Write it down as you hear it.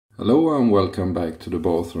Hello and welcome back to the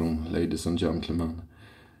bathroom, ladies and gentlemen.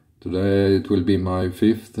 Today it will be my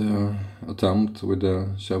fifth attempt with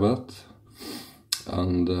the shavette,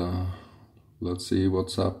 and let's see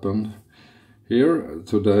what's happened here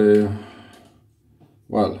today.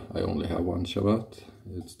 Well, I only have one shavette,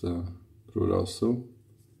 it's the Proraso,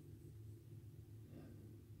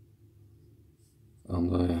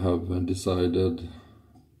 and I have decided,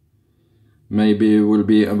 maybe it will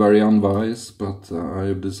be very unwise, but I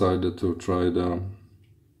have decided to try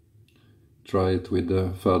it with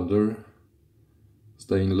the feather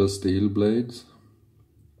stainless steel blades.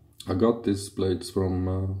 I got these blades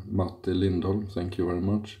from Matti Lindholm, thank you very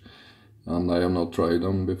much, and I have not tried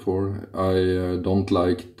them before. I don't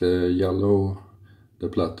like the yellow, the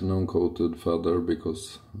platinum coated feather,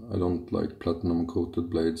 because I don't like platinum coated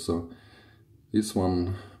blades, so this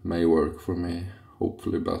one may work for me,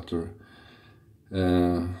 hopefully better.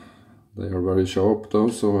 They are very sharp though,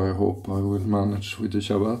 so I hope I will manage with the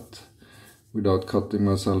shavette without cutting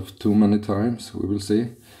myself too many times. We will see.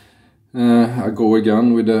 I go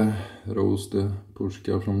again with the Rose de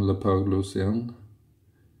Pushka from Le Pug Lucien.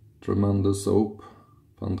 Tremendous soap,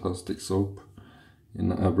 fantastic soap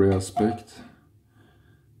in every aspect.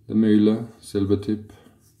 The Mühle silver tip,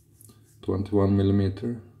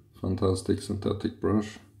 21mm, fantastic synthetic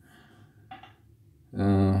brush.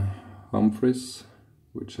 Humphreys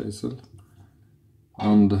witch hazel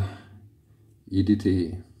and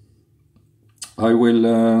EDT. I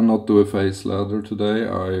will not do a face lather today.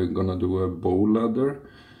 I'm gonna do a bow lather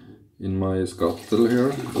in my scuttle here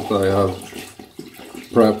that I have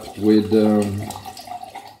prepped with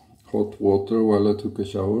hot water while I took a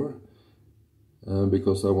shower,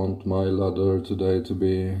 because I want my lather today to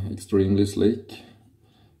be extremely slick.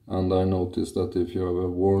 And I noticed that if you have a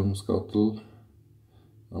warm scuttle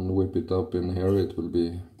and whip it up in here, it will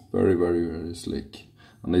be very slick,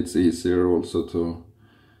 and it's easier also to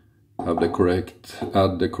have add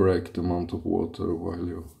the correct amount of water while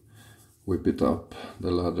you whip it up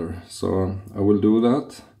the ladder. So I will do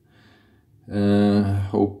that.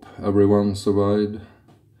 Hope everyone survived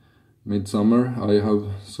midsummer. I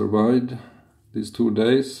have survived these 2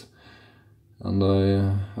 days, and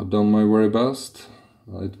I have done my very best.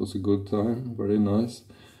 It was a good time, very nice.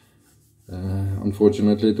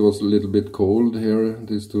 Unfortunately it was a little bit cold here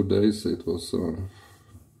these 2 days. It was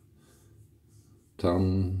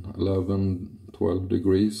 10, 11, 12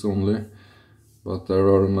 degrees only, but there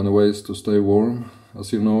are many ways to stay warm,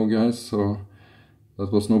 as you know, guys, so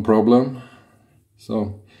that was no problem.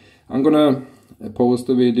 So I'm gonna pause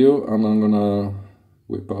the video and I'm gonna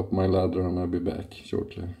whip up my ladder and I'll be back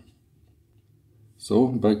shortly. So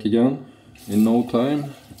back again in no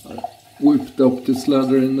time. I whipped up this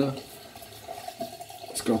ladder in the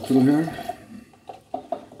scuttle here.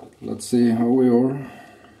 Let's see how we are.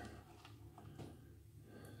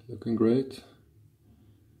 Looking great.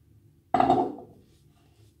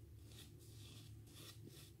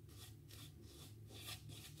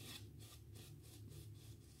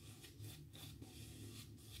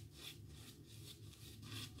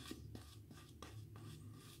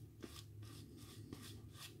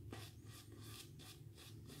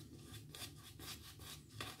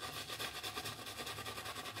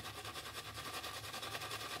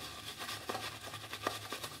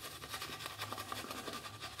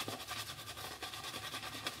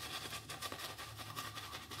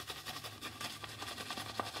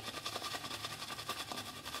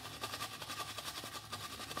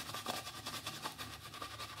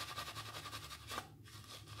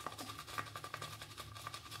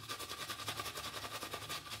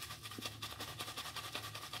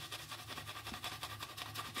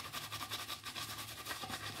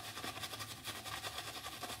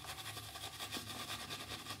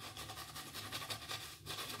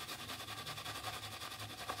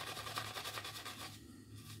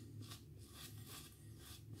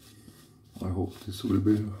 I hope this will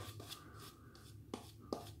be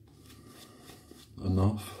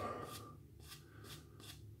enough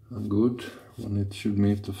and good when it should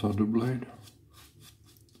meet the feather blade.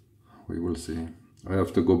 We will see. I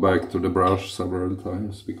have to go back to the brush several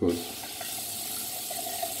times because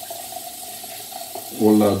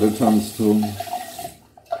all lather tends to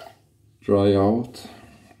dry out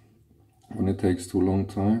when it takes too long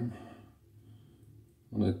time,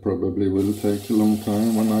 and it probably will take a long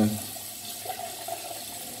time when I'm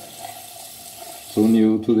so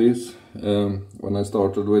new to this. When I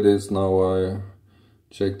started with this, now I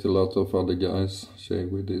checked a lot of other guys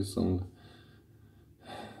shave with this, and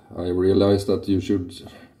I realized that you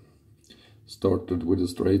should start it with a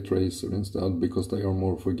straight razor instead, because they are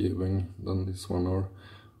more forgiving than this one, or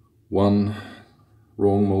one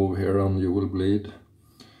wrong move here and you will bleed.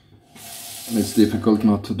 And it's difficult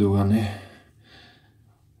not to do any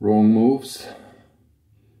wrong moves.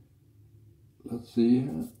 Let's see.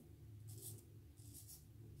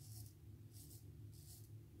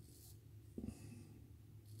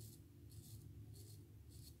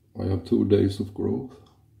 I have 2 days of growth.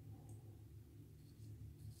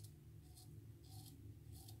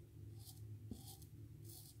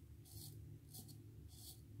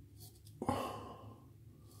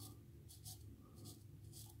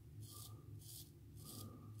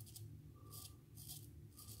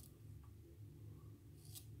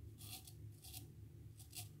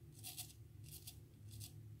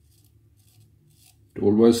 It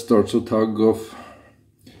always starts to tug off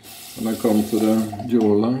when I come to the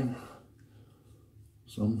jawline,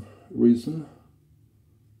 some reason.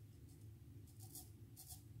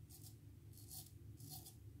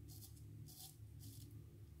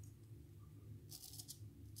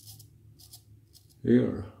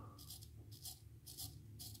 Here.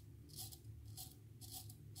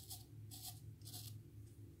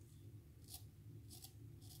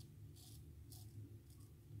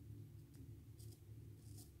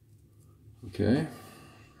 Okay.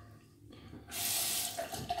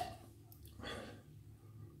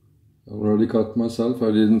 I already cut myself, I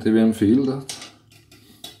didn't even feel that.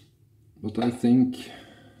 But I think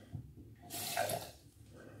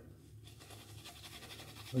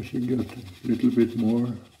I should get a little bit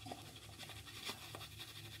more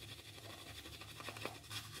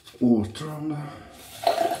water on the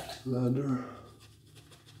ladder.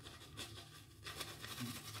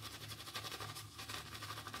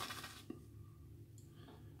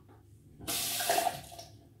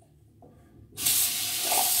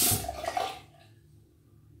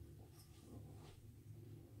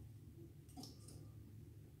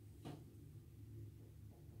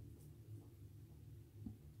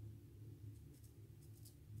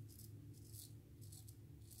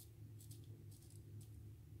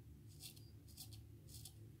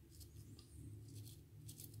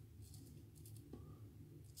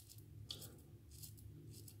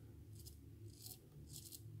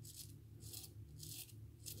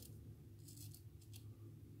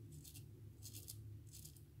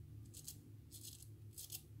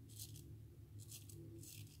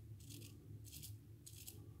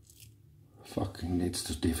 Fucking, it's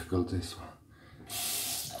too difficult, this one.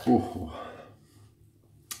 Oh.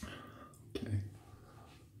 Okay.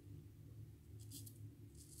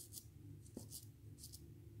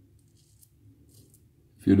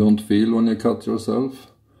 If you don't feel when you cut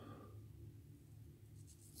yourself,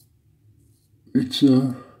 it's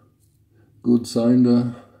a good sign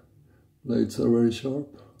the blades are very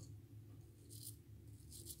sharp.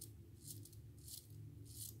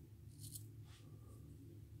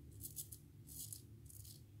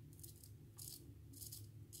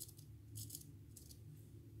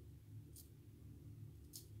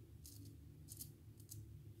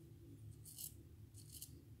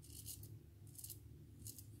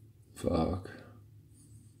 Fuck.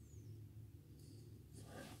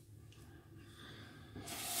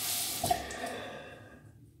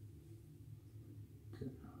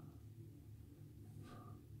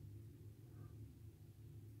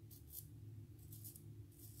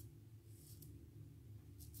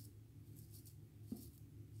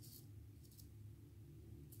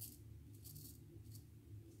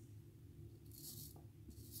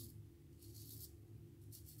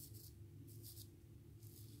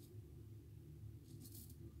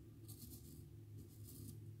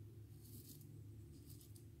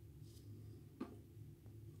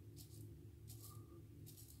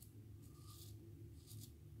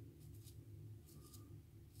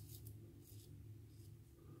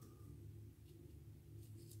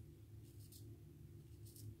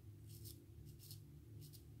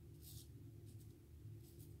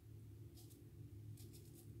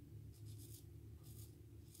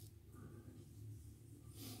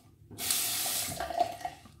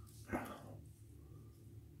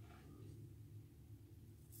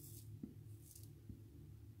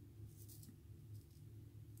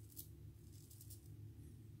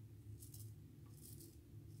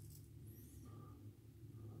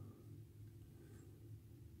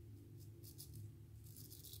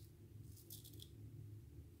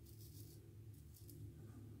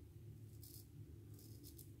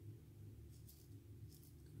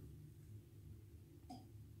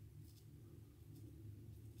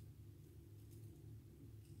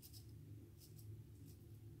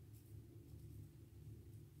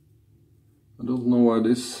 I don't know why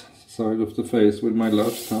this side of the face with my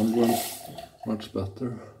left hand went much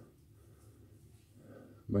better.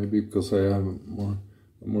 Maybe because I have more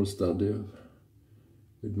I'm more steady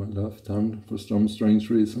with my left hand for some strange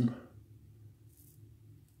reason.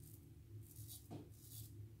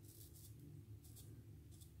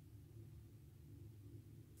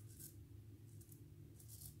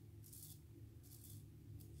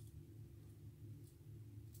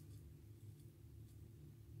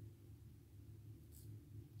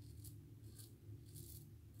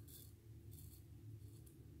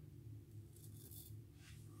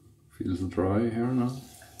 Feels dry here now.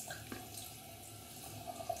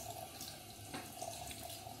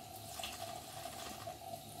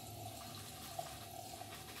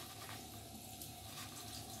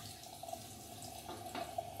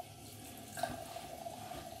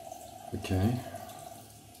 Okay.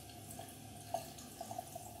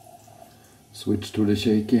 Switch to the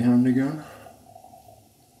shaky hand again.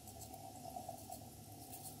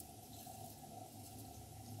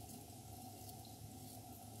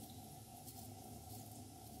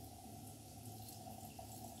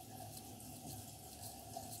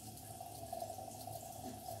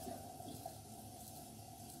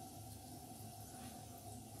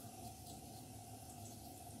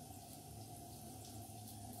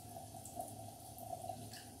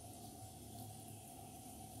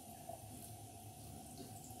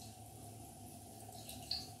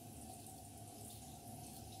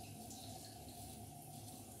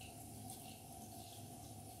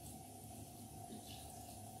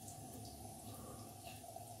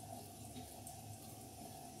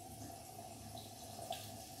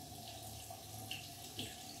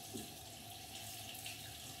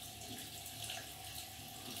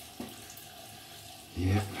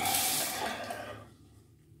 Yep.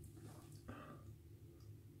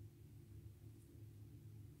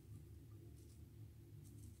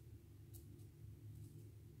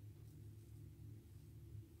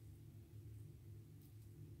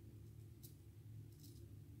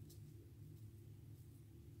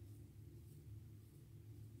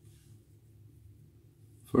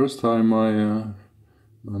 First time I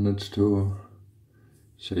managed to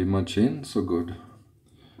shave my chin so good.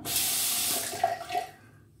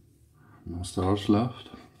 No stars left.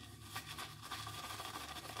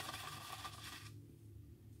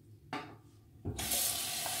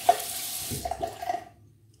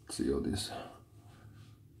 Let's see how this.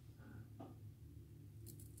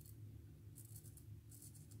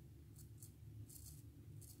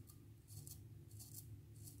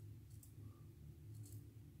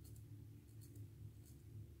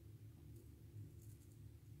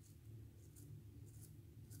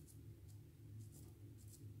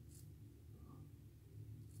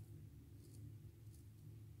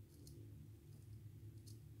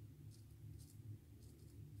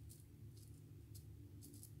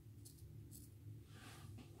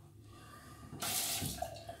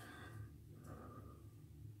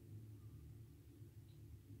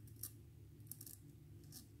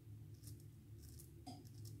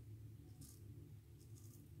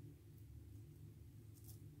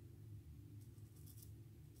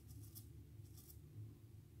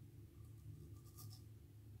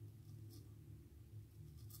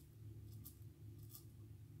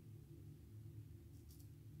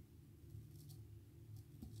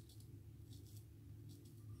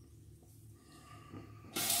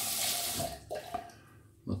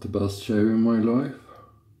 Not the best shave in my life.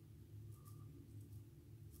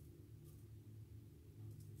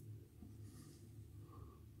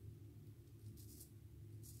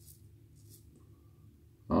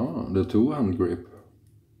 Ah, the two-hand grip.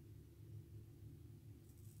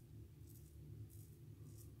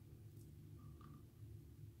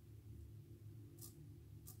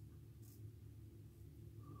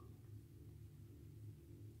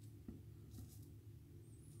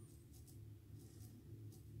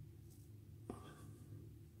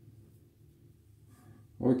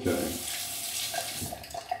 Okay.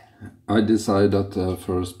 I decide that the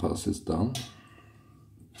first pass is done.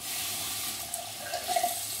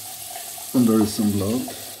 And there is some blood,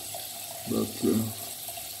 but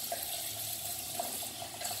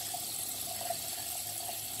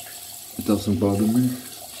it doesn't bother me.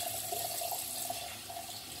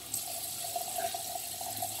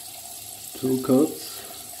 Two cuts.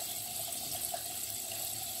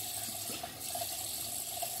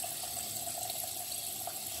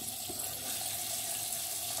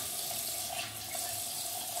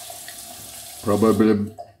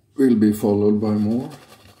 Probably will be followed by more.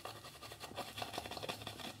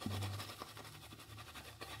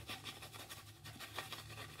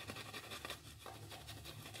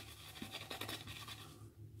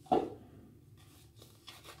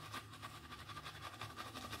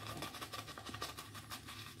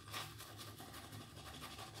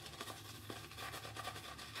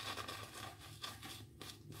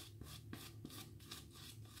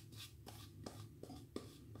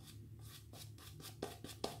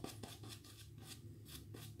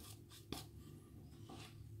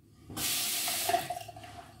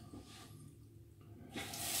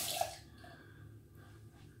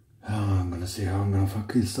 see how I'm gonna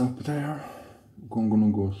fuck this up there. I'm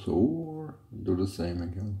gonna go so or do the same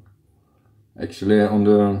again. Actually on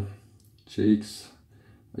the cheeks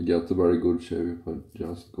I get a very good shave if I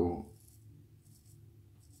just go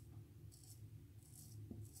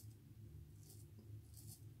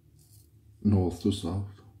north to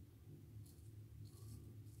south.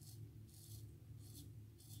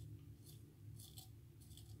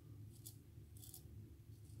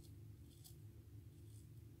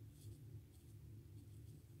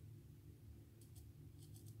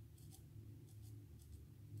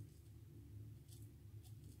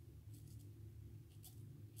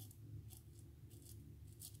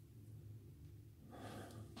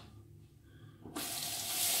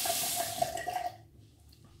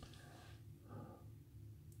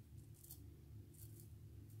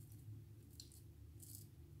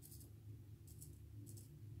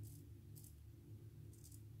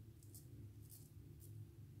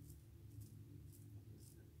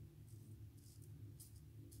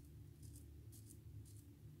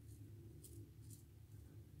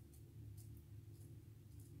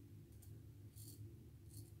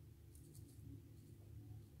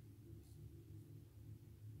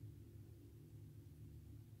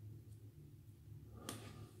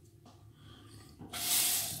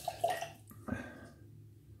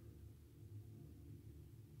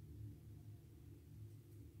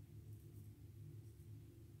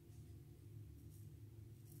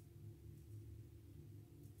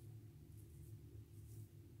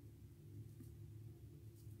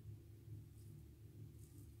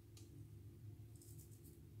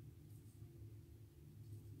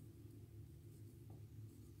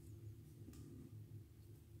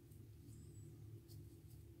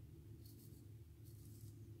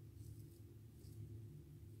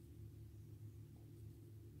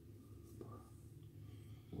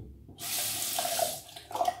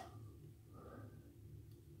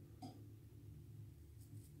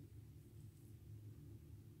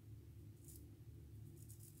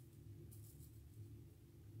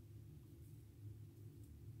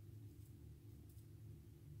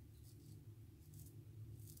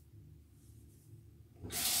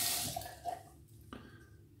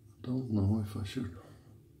 Don't know if I should.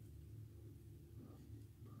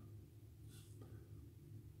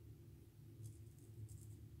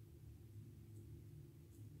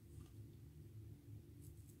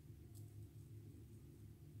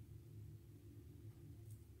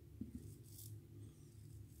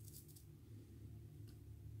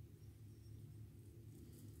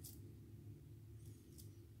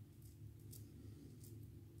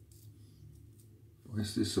 Why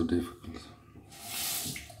is this so difficult?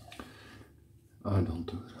 I don't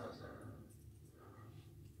do that.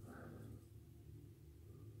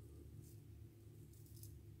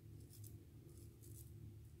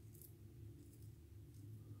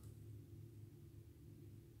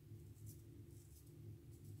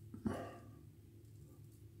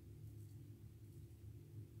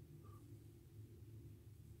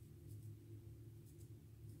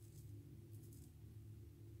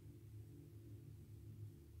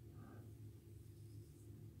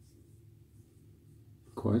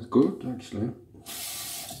 Quite good actually.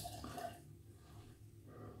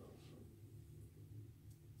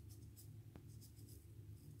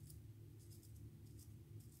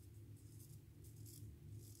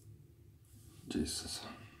 Jesus.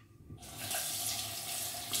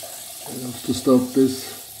 I have to stop this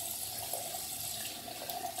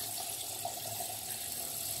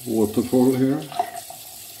waterfall here.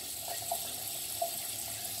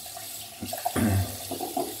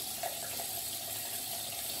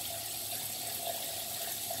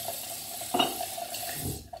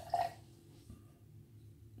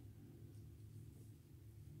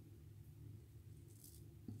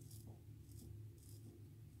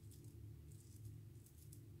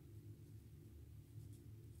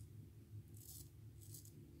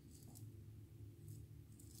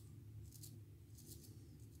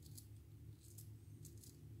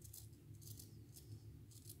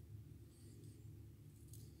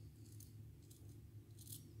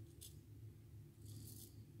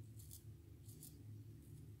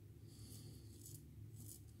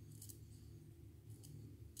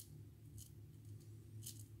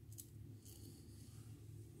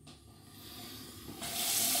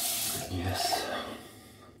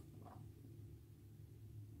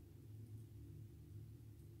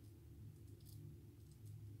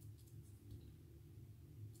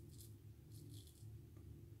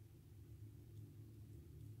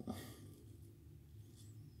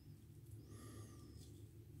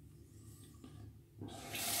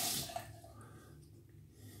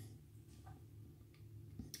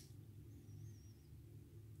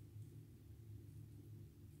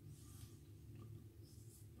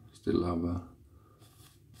 Still have a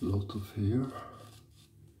lot of hair.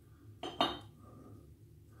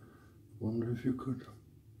 Wonder if you could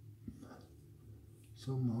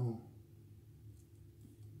somehow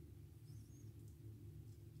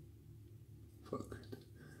fuck it.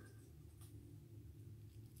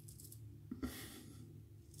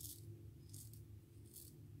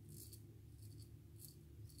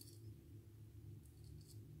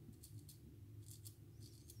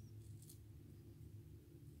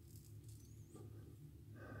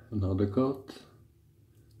 Another cut.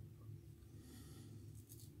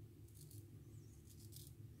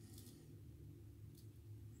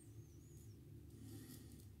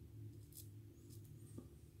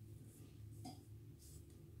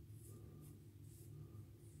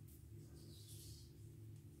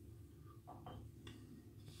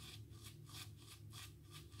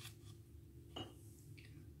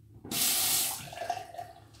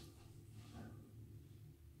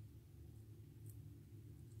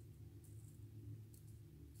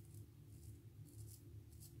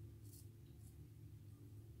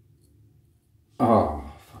 Ah,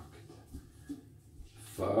 fuck it.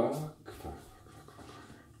 Fuck.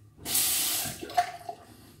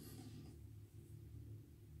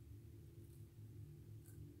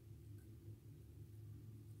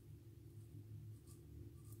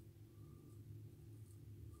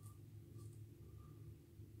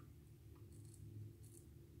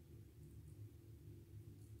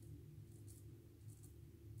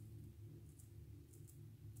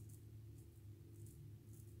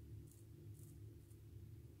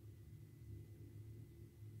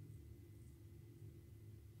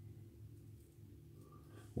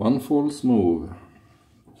 One false move.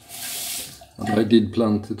 And I did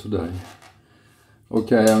plenty today.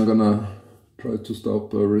 Okay, I'm gonna try to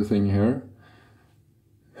stop everything here.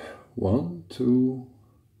 1, 2,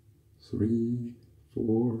 3,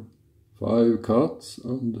 4, 5 cuts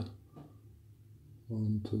and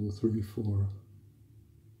 1, 2, 3, 4.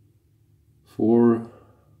 4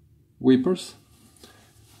 weepers.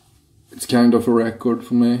 It's kind of a record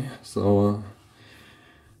for me, so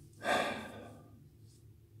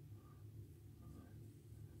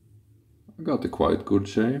I got a quite good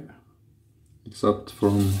shape, except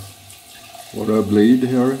from what I bleed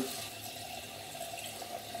here.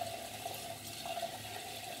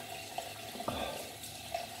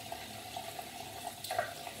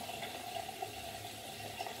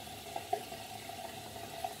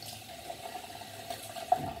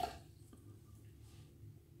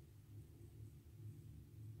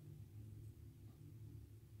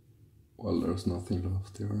 Well, there's nothing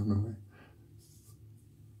left here anyway.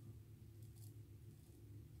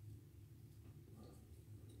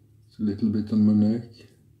 It's a little bit on my neck.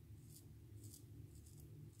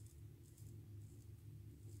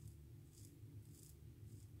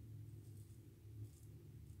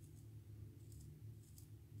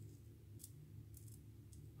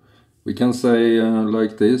 We can say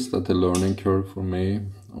like this, that the learning curve for me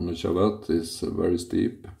on the shavette is very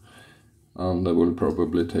steep. And I will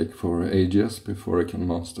probably take for ages before I can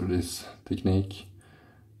master this technique.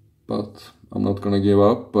 But I'm not gonna give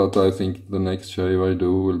up, but I think the next shave I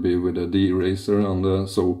do will be with a de-razor and the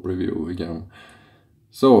soap review again.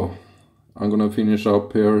 So, I'm gonna finish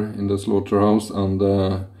up here in the slaughterhouse,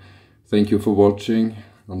 and thank you for watching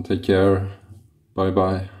and take care. Bye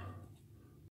bye.